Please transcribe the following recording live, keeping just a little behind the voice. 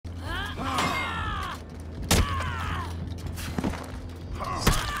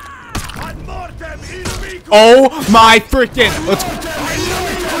Oh my freaking.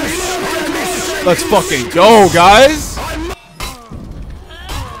 Let's fucking go, guys.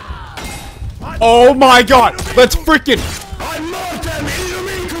 Oh my god. Let's freaking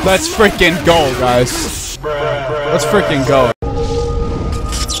go, guys. Let's freaking go.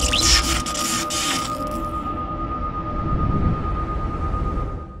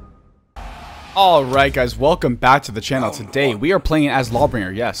 Alright guys, welcome back to the channel. Today we are playing as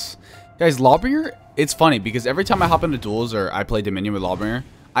Lawbringer. Yes. Guys, Lawbringer, it's funny because every time I hop into duels or I play Dominion with Lawbringer,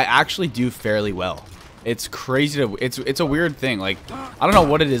 I actually do fairly well. It's crazy to, it's a weird thing. Like, I don't know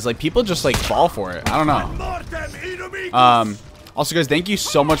what it is. Like, people just like fall for it. I don't know. Also guys, thank you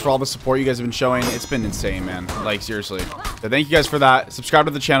so much for all the support you guys have been showing. It's been insane, man. Like, seriously. So thank you guys for that. Subscribe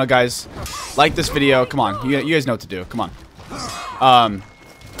to the channel, guys. Like this video. Come on. You guys know what to do. Come on.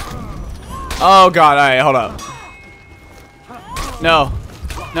 Oh god, alright, hold up. No.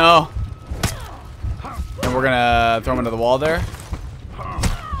 No. And we're gonna throw him into the wall there.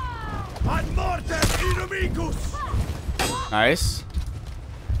 Nice.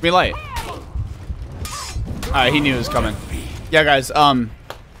 Green light. Alright, he knew it was coming. Yeah, guys,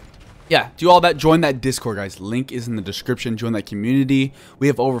 yeah, do all that. Join that Discord, guys. Link is in the description. Join that community. We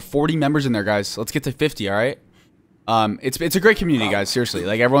have over 40 members in there, guys. Let's get to 50, alright? It's a great community, guys. Seriously,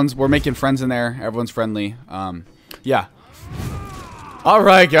 like we're making friends in there. Everyone's friendly. Yeah. All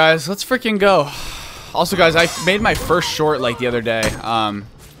right, guys, let's freaking go. Also, guys, I made my first short like the other day.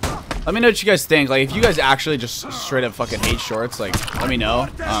 Let me know what you guys think. Like, if you guys actually just straight up fucking hate shorts, like, let me know.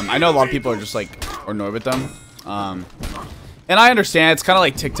 I know a lot of people are just like annoyed with them. And I understand it's kind of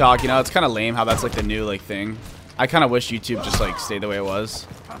like TikTok, you know. It's kind of lame how that's like the new like thing. I kind of wish YouTube just like stayed the way it was.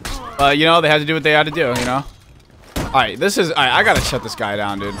 But you know, they had to do what they had to do, you know. Alright, this is... Alright, I gotta shut this guy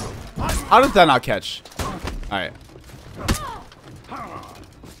down, dude. How did that not catch? Alright.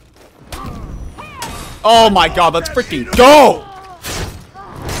 Oh my god, let's freaking go!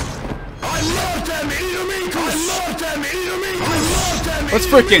 Let's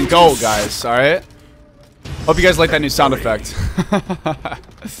freaking go, guys, alright? Hope you guys like that new sound effect.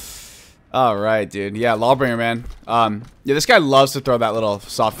 Alright, dude. Yeah, Lawbringer, man. Yeah, this guy loves to throw that little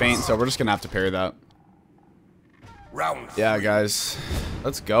soft feint, so we're just gonna have to parry that. Yeah, guys,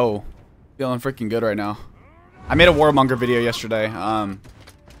 let's go. Feeling freaking good right now. I made a Warmonger video yesterday.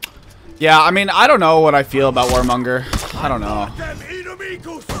 Yeah, I mean, I don't know what I feel about Warmonger. I don't know.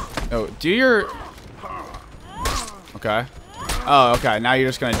 Oh, do your... Okay. Oh, okay. Now you're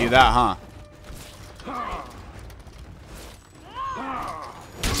just gonna do that, huh?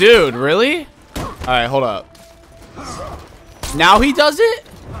 Dude, really? Alright, hold up. Now he does it?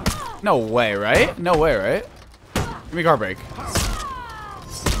 No way, right? No way, right? Give me guard break.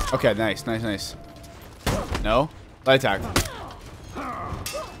 Okay, nice, nice, nice. No? Light attack.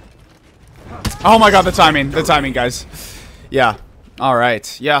 Oh my god, the timing, guys. Yeah.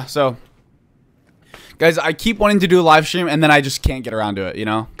 Alright. Yeah, so guys, I keep wanting to do a live stream and then I just can't get around to it, you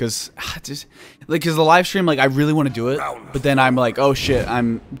know? Cause the live stream, like, I really want to do it, but then I'm like, oh shit,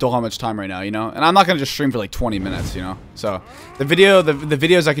 don't have much time right now, you know? And I'm not gonna just stream for like 20 minutes, you know? So the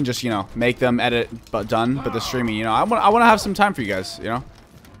videos I can just, you know, make them, edit, but the streaming, you know, I want to have some time for you guys, you know?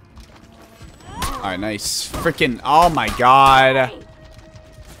 All right, nice. Freaking, oh my god.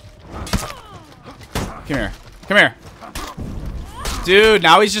 Come here. Come here. Dude,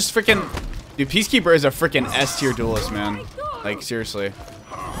 now he's just freaking... Dude, Peacekeeper is a freaking S-tier duelist, man. Like, seriously.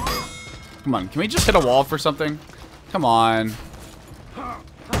 Come on, can we just hit a wall for something? Come on.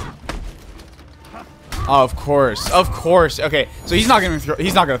 Oh, of course. Of course. Okay, so he's not gonna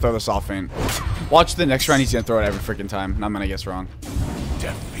throw the soft feint. Watch the next round, he's gonna throw it every freaking time. And I'm gonna guess wrong.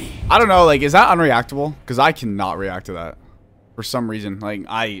 I don't know, like, is that unreactable? Because I cannot react to that. For some reason.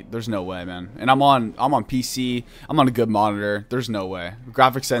 Like, there's no way, man. And I'm on PC. I'm on a good monitor. There's no way.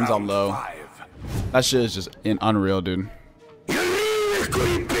 Graphics settings on low. That shit is just unreal, dude.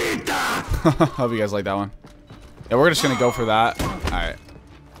 Hope you guys like that one. Yeah, we're just gonna go for that. Alright.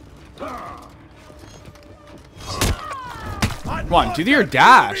 Come on, do your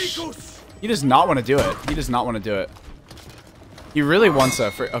dash. He does not want to do it. He does not want to do it. He really wants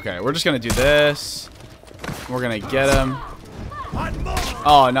a okay, we're just gonna do this. We're gonna get him.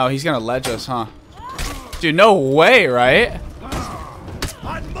 Oh no, he's gonna ledge us, huh? Dude, no way, right?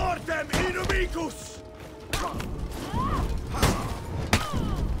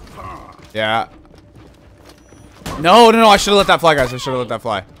 Yeah. No, I should have let that fly, guys. I should have let that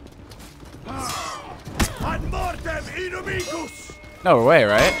fly. No way,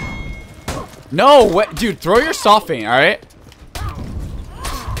 right? No way. Dude, throw your soft feint, alright?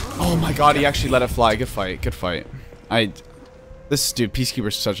 Oh my god, he actually let it fly. Good fight. Good fight. This dude,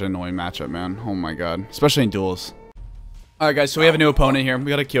 Peacekeeper's such an annoying matchup, man. Oh my god. Especially in duels. Alright guys, so we have a new opponent here. We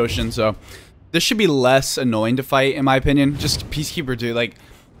got a Kyoshin, so this should be less annoying to fight, in my opinion. Just Peacekeeper, dude, like,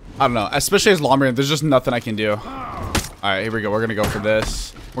 I don't know. Especially as Lawbringer, there's just nothing I can do. Alright, here we go. We're gonna go for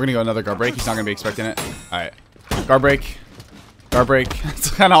this. We're gonna go another guard break. He's not gonna be expecting it. Alright. Guard break. Guard break.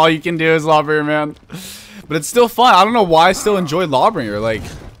 That's kind of all you can do as Lawbringer, man. But it's still fun. I don't know why I still enjoy Lawbringer, like...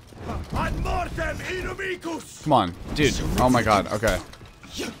 Come on, dude. Oh my god. Okay.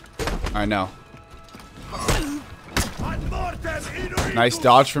 Alright, no. Nice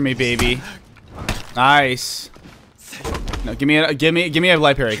dodge for me, baby. Nice. No, give me a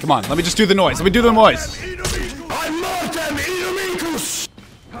light parry. Come on, let me just do the noise. Let me do the noise.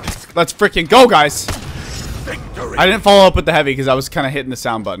 Let's freaking go, guys. I didn't follow up with the heavy because I was kind of hitting the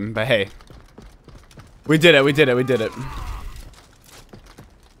sound button, but hey. We did it, we did it, we did it.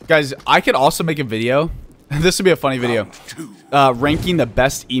 Guys, I could also make a video. This would be a funny video. Ranking the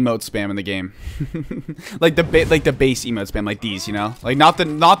best emote spam in the game. like the base emote spam, like these, you know? Like not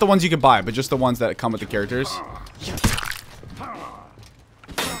the ones you could buy, but just the ones that come with the characters.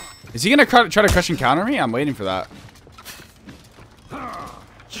 Is he gonna try to crush and counter me? I'm waiting for that.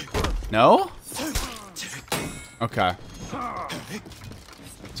 No? Okay.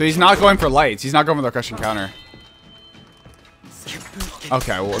 So he's not going for lights. He's not going for the crush and counter.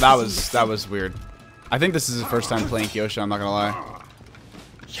 Okay, well that was weird. I think this is his first time playing Kyoshin, I'm not gonna lie.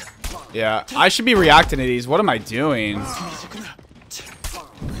 Yeah, I should be reacting to these. What am I doing?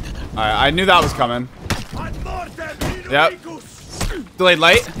 Alright, I knew that was coming. Yep. Delayed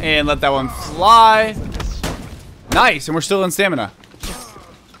light, and let that one fly. Nice, and we're still in stamina.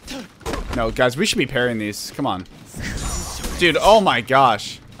 No, guys, we should be parrying these. Come on. Dude, oh my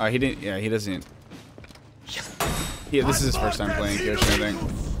gosh. He didn't, yeah, he doesn't. Yeah, this is his first time playing Kyoshin, I think.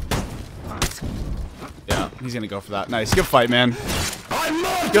 Yeah, he's gonna go for that. Nice, good fight, man.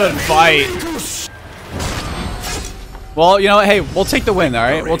 Good fight. Well, you know what? Hey, we'll take the win, all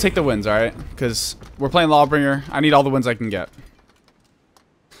right? We'll take the wins, all right? Because we're playing Lawbringer. I need all the wins I can get.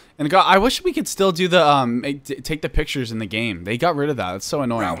 And God, I wish we could still do the take the pictures in the game. They got rid of that. It's so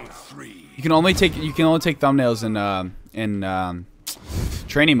annoying. You can only take thumbnails in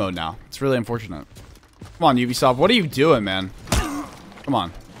training mode now. It's really unfortunate. Come on, Ubisoft. What are you doing, man? Come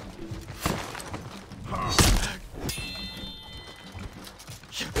on.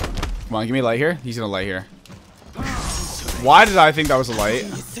 Come on, give me a light here. He's gonna light here. Why did I think that was a light?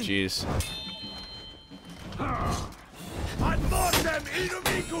 Jeez.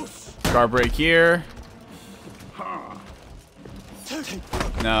 Guard break here.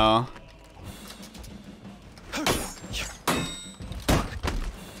 No.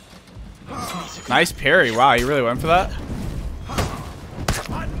 Nice parry. Wow, you really went for that?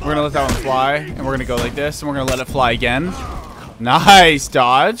 We're gonna let that one fly, and we're gonna go like this, and we're gonna let it fly again. Nice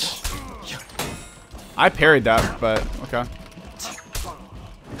dodge. I parried that, but okay.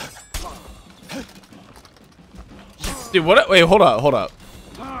 Dude, what? Wait, hold up, hold up.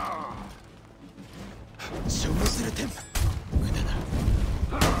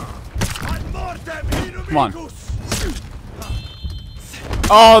 Come on.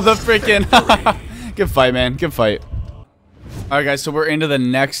 Oh, the freaking. Good fight, man. Good fight. All right, guys. So we're into the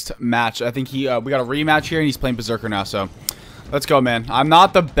next match. I think we got a rematch here, and he's playing Berserker now. So let's go, man. I'm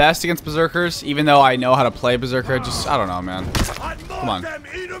not the best against Berserkers, even though I know how to play Berserker. I don't know, man. Come on.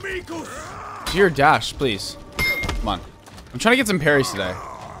 Do your dash, please. Come on. I'm trying to get some parries today.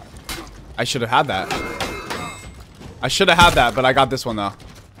 I should have had that. I should have had that, but I got this one, though.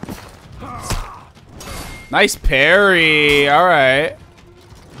 Nice parry. All right.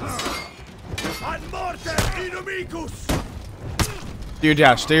 Do your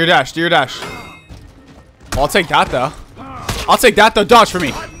dash. Do your dash. Do your dash. I'll take that, though. I'll take that, though. Dodge for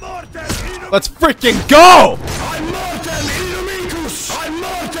me. Let's freaking go!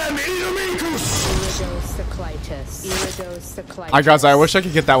 Guys, I wish I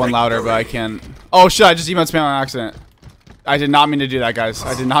could get that one louder, but I can't. Oh, shit. I just emote spam on accident. I did not mean to do that, guys.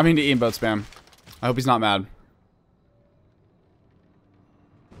 I did not mean to emote spam. I hope he's not mad.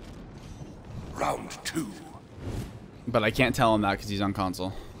 Round 2. But I can't tell him that because he's on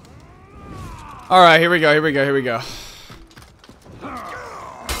console. Alright, here we go, here we go, here we go.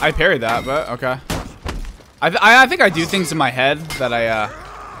 I parried that, but okay. I think I do things in my head that I,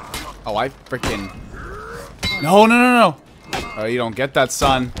 Oh, I freaking... No, no, no, no. Oh, you don't get that,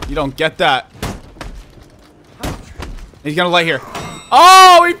 son. You don't get that. He's gonna light here.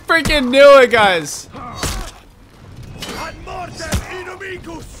 Oh, we freaking knew it, guys.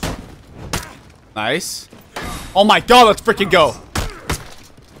 Nice. Oh my god, let's freaking go.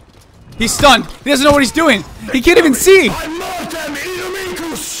 He's stunned. He doesn't know what he's doing. He can't even see.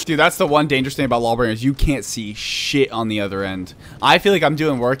 Dude, that's the one dangerous thing about Lawbringer is you can't see shit on the other end. I feel like I'm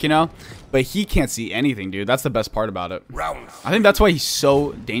doing work, you know, but he can't see anything, dude. That's the best part about it. I think that's why he's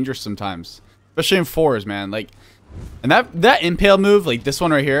so dangerous sometimes, especially in 4s, man. Like, and that impale move, like this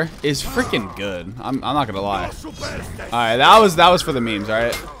one right here, is freaking good. I'm not gonna lie. All right, that was for the memes. All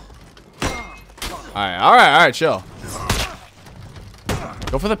right. All right, chill.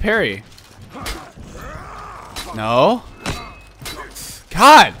 Go for the parry. No.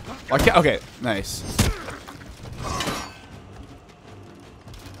 God. Okay, nice.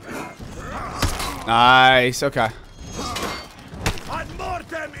 Nice. Okay.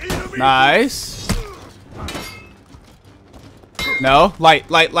 Nice. No. Light.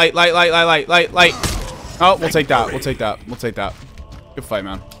 Oh, we'll take that. Good fight,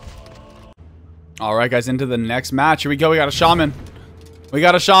 man. All right, guys, into the next match. Here we go. We got a shaman.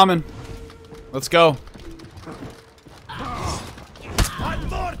 Let's go.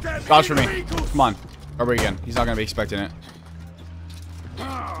 Dodge for me. Come on. Over again. He's not going to be expecting it.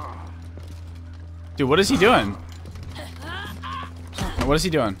 Dude, what is he doing? What is he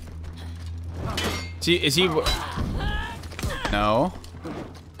doing? Is he... No.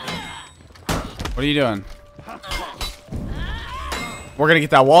 What are you doing? We're going to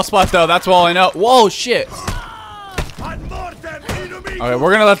get that wall spot, though. That's all I know. Whoa, shit. Okay, we're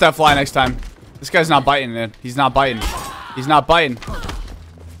going to let that fly next time. This guy's not biting, man. He's not biting.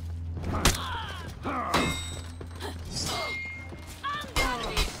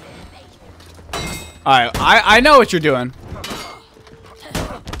 Alright, I know what you're doing.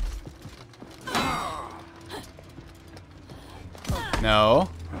 No.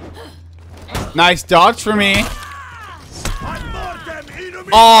 Nice dodge for me.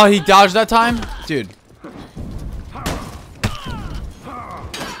 Oh, he dodged that time? Dude.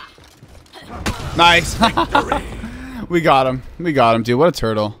 Nice. We got him, dude. What a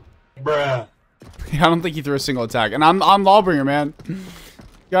turtle. Bruh. I don't think he threw a single attack. And I'm Lawbringer, man. You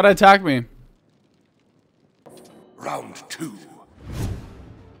gotta attack me. Round 2.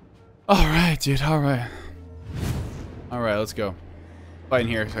 Alright, dude. Alright, let's go. Fight in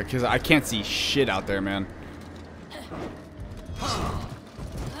here, because I can't see shit out there, man.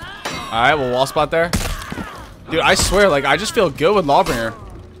 Alright, we'll wall spot there. Dude, I swear, like, I just feel good with Lawbringer.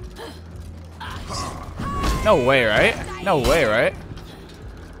 No way, right?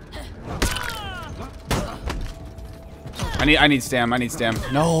 I need stam.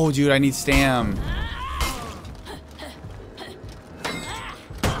 No, dude, I need stam.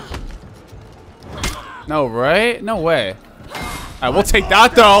 No, right? No way. Alright, we'll take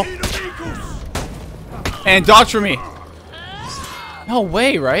that, though. And dodge for me. No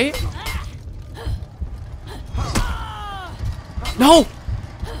way, right? No!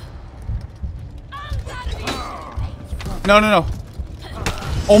 No.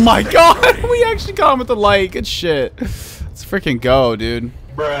 Oh my god! We actually got him with the light. Good shit. Let's freaking go, dude.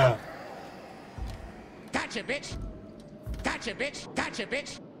 Bruh. Gotcha, bitch.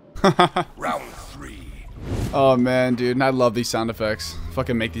 Round 3. Oh man, dude, and I love these sound effects.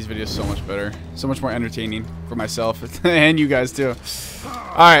 Fucking make these videos so much better. So much more entertaining for myself and you guys too.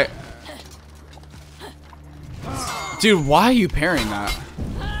 Alright. Dude, why are you parrying that?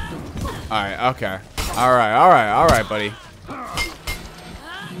 Alright, okay. Alright, buddy.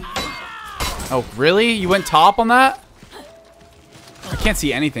 Oh, really? You went top on that? I can't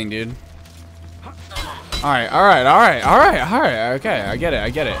see anything, dude. Alright. Okay, I get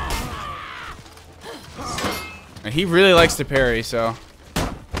it. He really likes to parry, so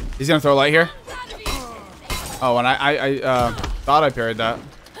he's gonna throw light here. Oh, and I thought I parried that.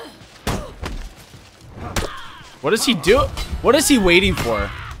 What does he do? What is he waiting for?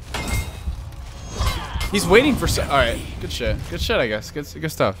 He's waiting for. All right, good shit, I guess.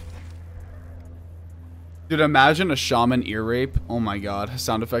 Good stuff. Dude, imagine a shaman ear rape. Oh my god, a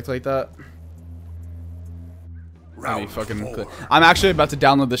sound effect like that. I'm actually about to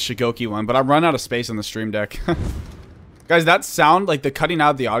download the Shigoki one, but I'm running out of space on the stream deck. Guys, that sound, like the cutting out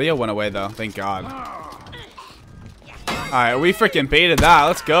of the audio went away though. Thank God. Alright, we freaking baited that.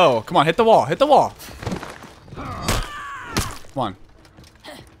 Let's go. Come on, hit the wall. Come on.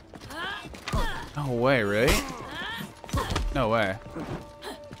 No way, really? No way.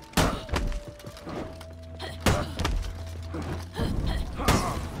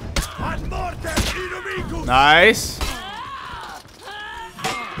 Nice.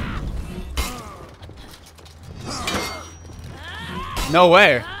 No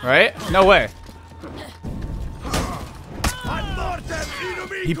way, right? No way.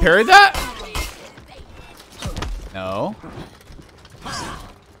 He parried that? No.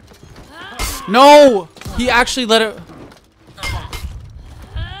 No! He actually let it...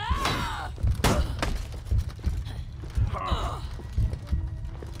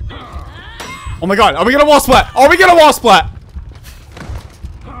 Oh my god, are we gonna wall splat? Are we gonna wall splat?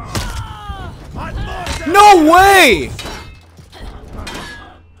 No way!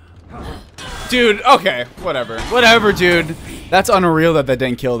 Dude, okay, whatever. Whatever, dude. That's unreal that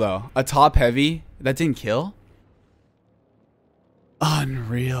didn't kill, though. A top heavy? That didn't kill?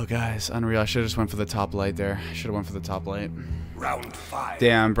 Unreal, guys. Unreal. I should have just went for the top light there. I should have went for the top light. Round 5.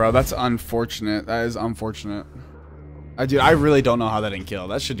 Damn, bro. That's unfortunate. That is unfortunate. Dude, I really don't know how that didn't kill.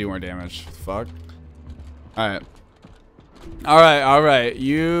 That should do more damage. Fuck. Alright. Alright.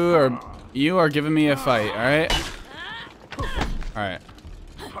 You are giving me a fight, alright? Alright.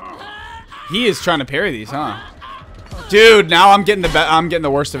 He is trying to parry these, huh? Dude, now I'm getting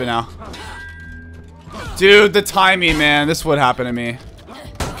the worst of it now. Dude, the timing, man. This would happen to me.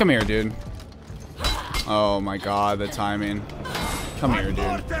 Come here, dude. Oh my god, the timing. Come here,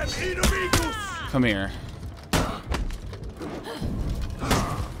 dude. Come here.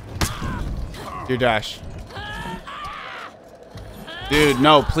 Do your dash. Dude,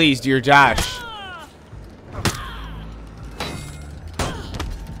 no, please do your dash.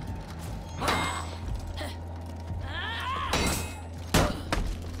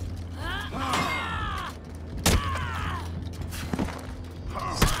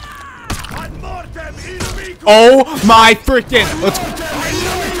 Oh my freaking!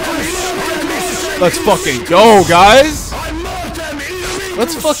 Let's fucking go, guys!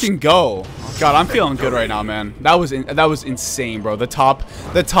 Let's fucking go! God, I'm feeling good right now, man. That was insane, bro. The top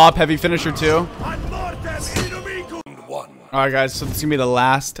heavy finisher too. All right, guys. So this is gonna be the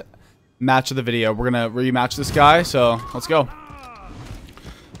last match of the video. We're gonna rematch this guy. So let's go.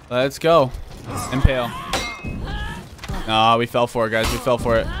 Let's go. Impale. No, we fell for it, guys. We fell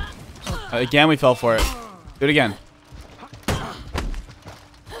for it. Again, we fell for it. Do it again. Come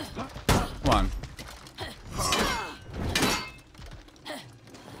on.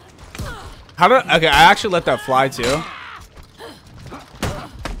 How did okay, I actually let that fly too.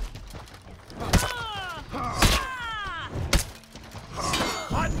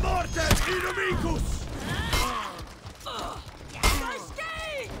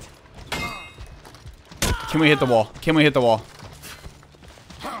 Can we hit the wall? Can we hit the wall?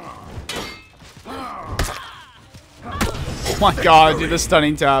 Oh my god, dude, the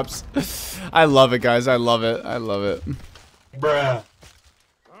stunning taps. I love it, guys. I love it. I love it. Bruh.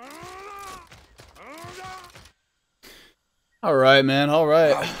 Alright, man.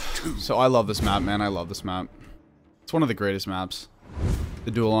 Alright. So I love this map, man. I love this map. It's one of the greatest maps. The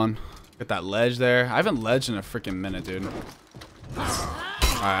duel on. Get that ledge there. I haven't ledged in a freaking minute, dude.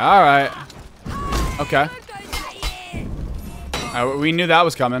 Alright, alright. Okay. We knew that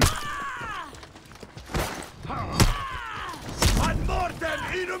was coming.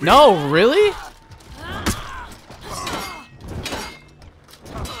 No, really?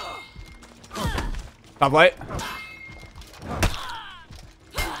 Top light.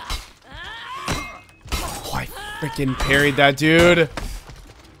 Oh, I freaking parried that dude.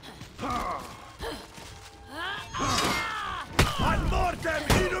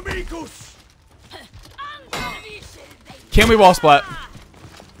 Can we wall splat?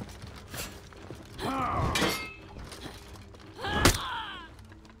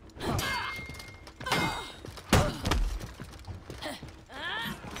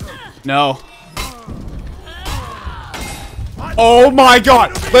 No. Oh my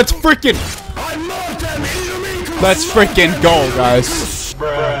god! Let's freaking go, guys.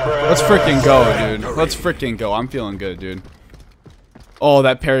 Let's freaking go, dude. Let's freaking go. I'm feeling good, dude. Oh,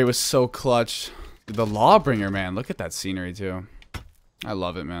 that parry was so clutch. The Lawbringer, man. Look at that scenery, too. I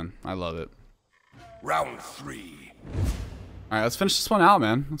love it, man. I love it. Round 3. Alright, let's finish this one out,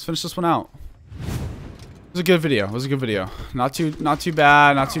 man. Let's finish this one out. It was a good video. It was a good video. Not too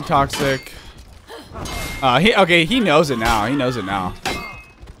bad. Not too toxic. Okay, he knows it now. He knows it now.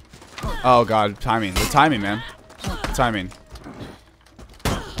 Oh, God. Timing. The timing, man. The timing.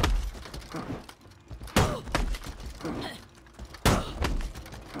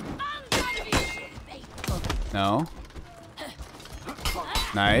 No.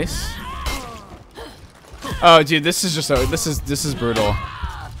 Nice. Oh, dude, this is just so. This is brutal.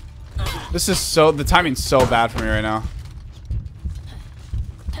 This is so. The timing's so bad for me right now.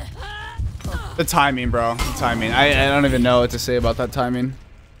 The timing, bro. The timing. I don't even know what to say about that timing.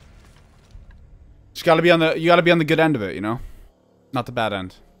 Just gotta be on the. You gotta be on the good end of it, you know, not the bad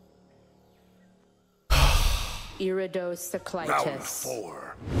end. Round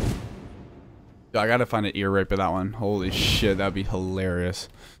 4. I gotta find an ear rape of that one. Holy shit, that'd be hilarious.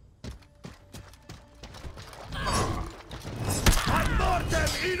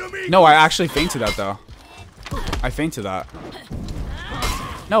 No, I actually fainted that though. I fainted that.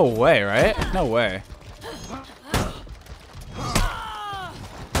 No way, right? No way.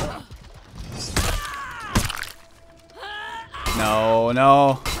 No,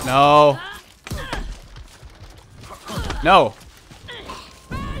 no, no. No.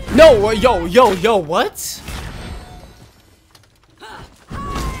 No, yo, what?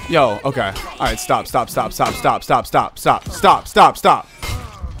 Yo, okay. Alright, stop. Stop,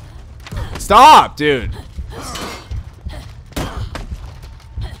 dude.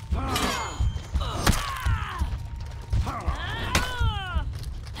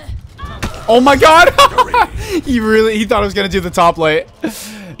 Oh my god! he thought I was gonna do the top late.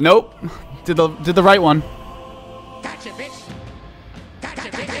 Nope. Did the right one. Gotcha, bitch. Gotcha,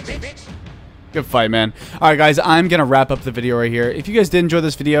 bitch. Good fight, man. Alright guys, I'm gonna wrap up the video right here. If you guys did enjoy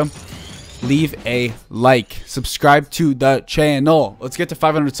this video, leave a like. Subscribe to the channel. Let's get to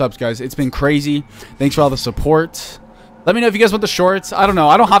 500 subs, guys. It's been crazy. Thanks for all the support. Let me know if you guys want the shorts. I don't know.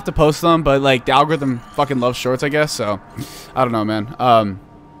 I don't have to post them, but like the algorithm fucking loves shorts, I guess. So I don't know, man.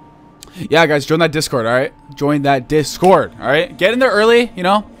 Yeah, guys, join that Discord, all right? Join that Discord, all right? Get in there early, you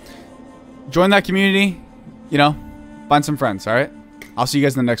know? Join that community, you know? Find some friends, all right? I'll see you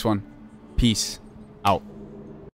guys in the next one. Peace.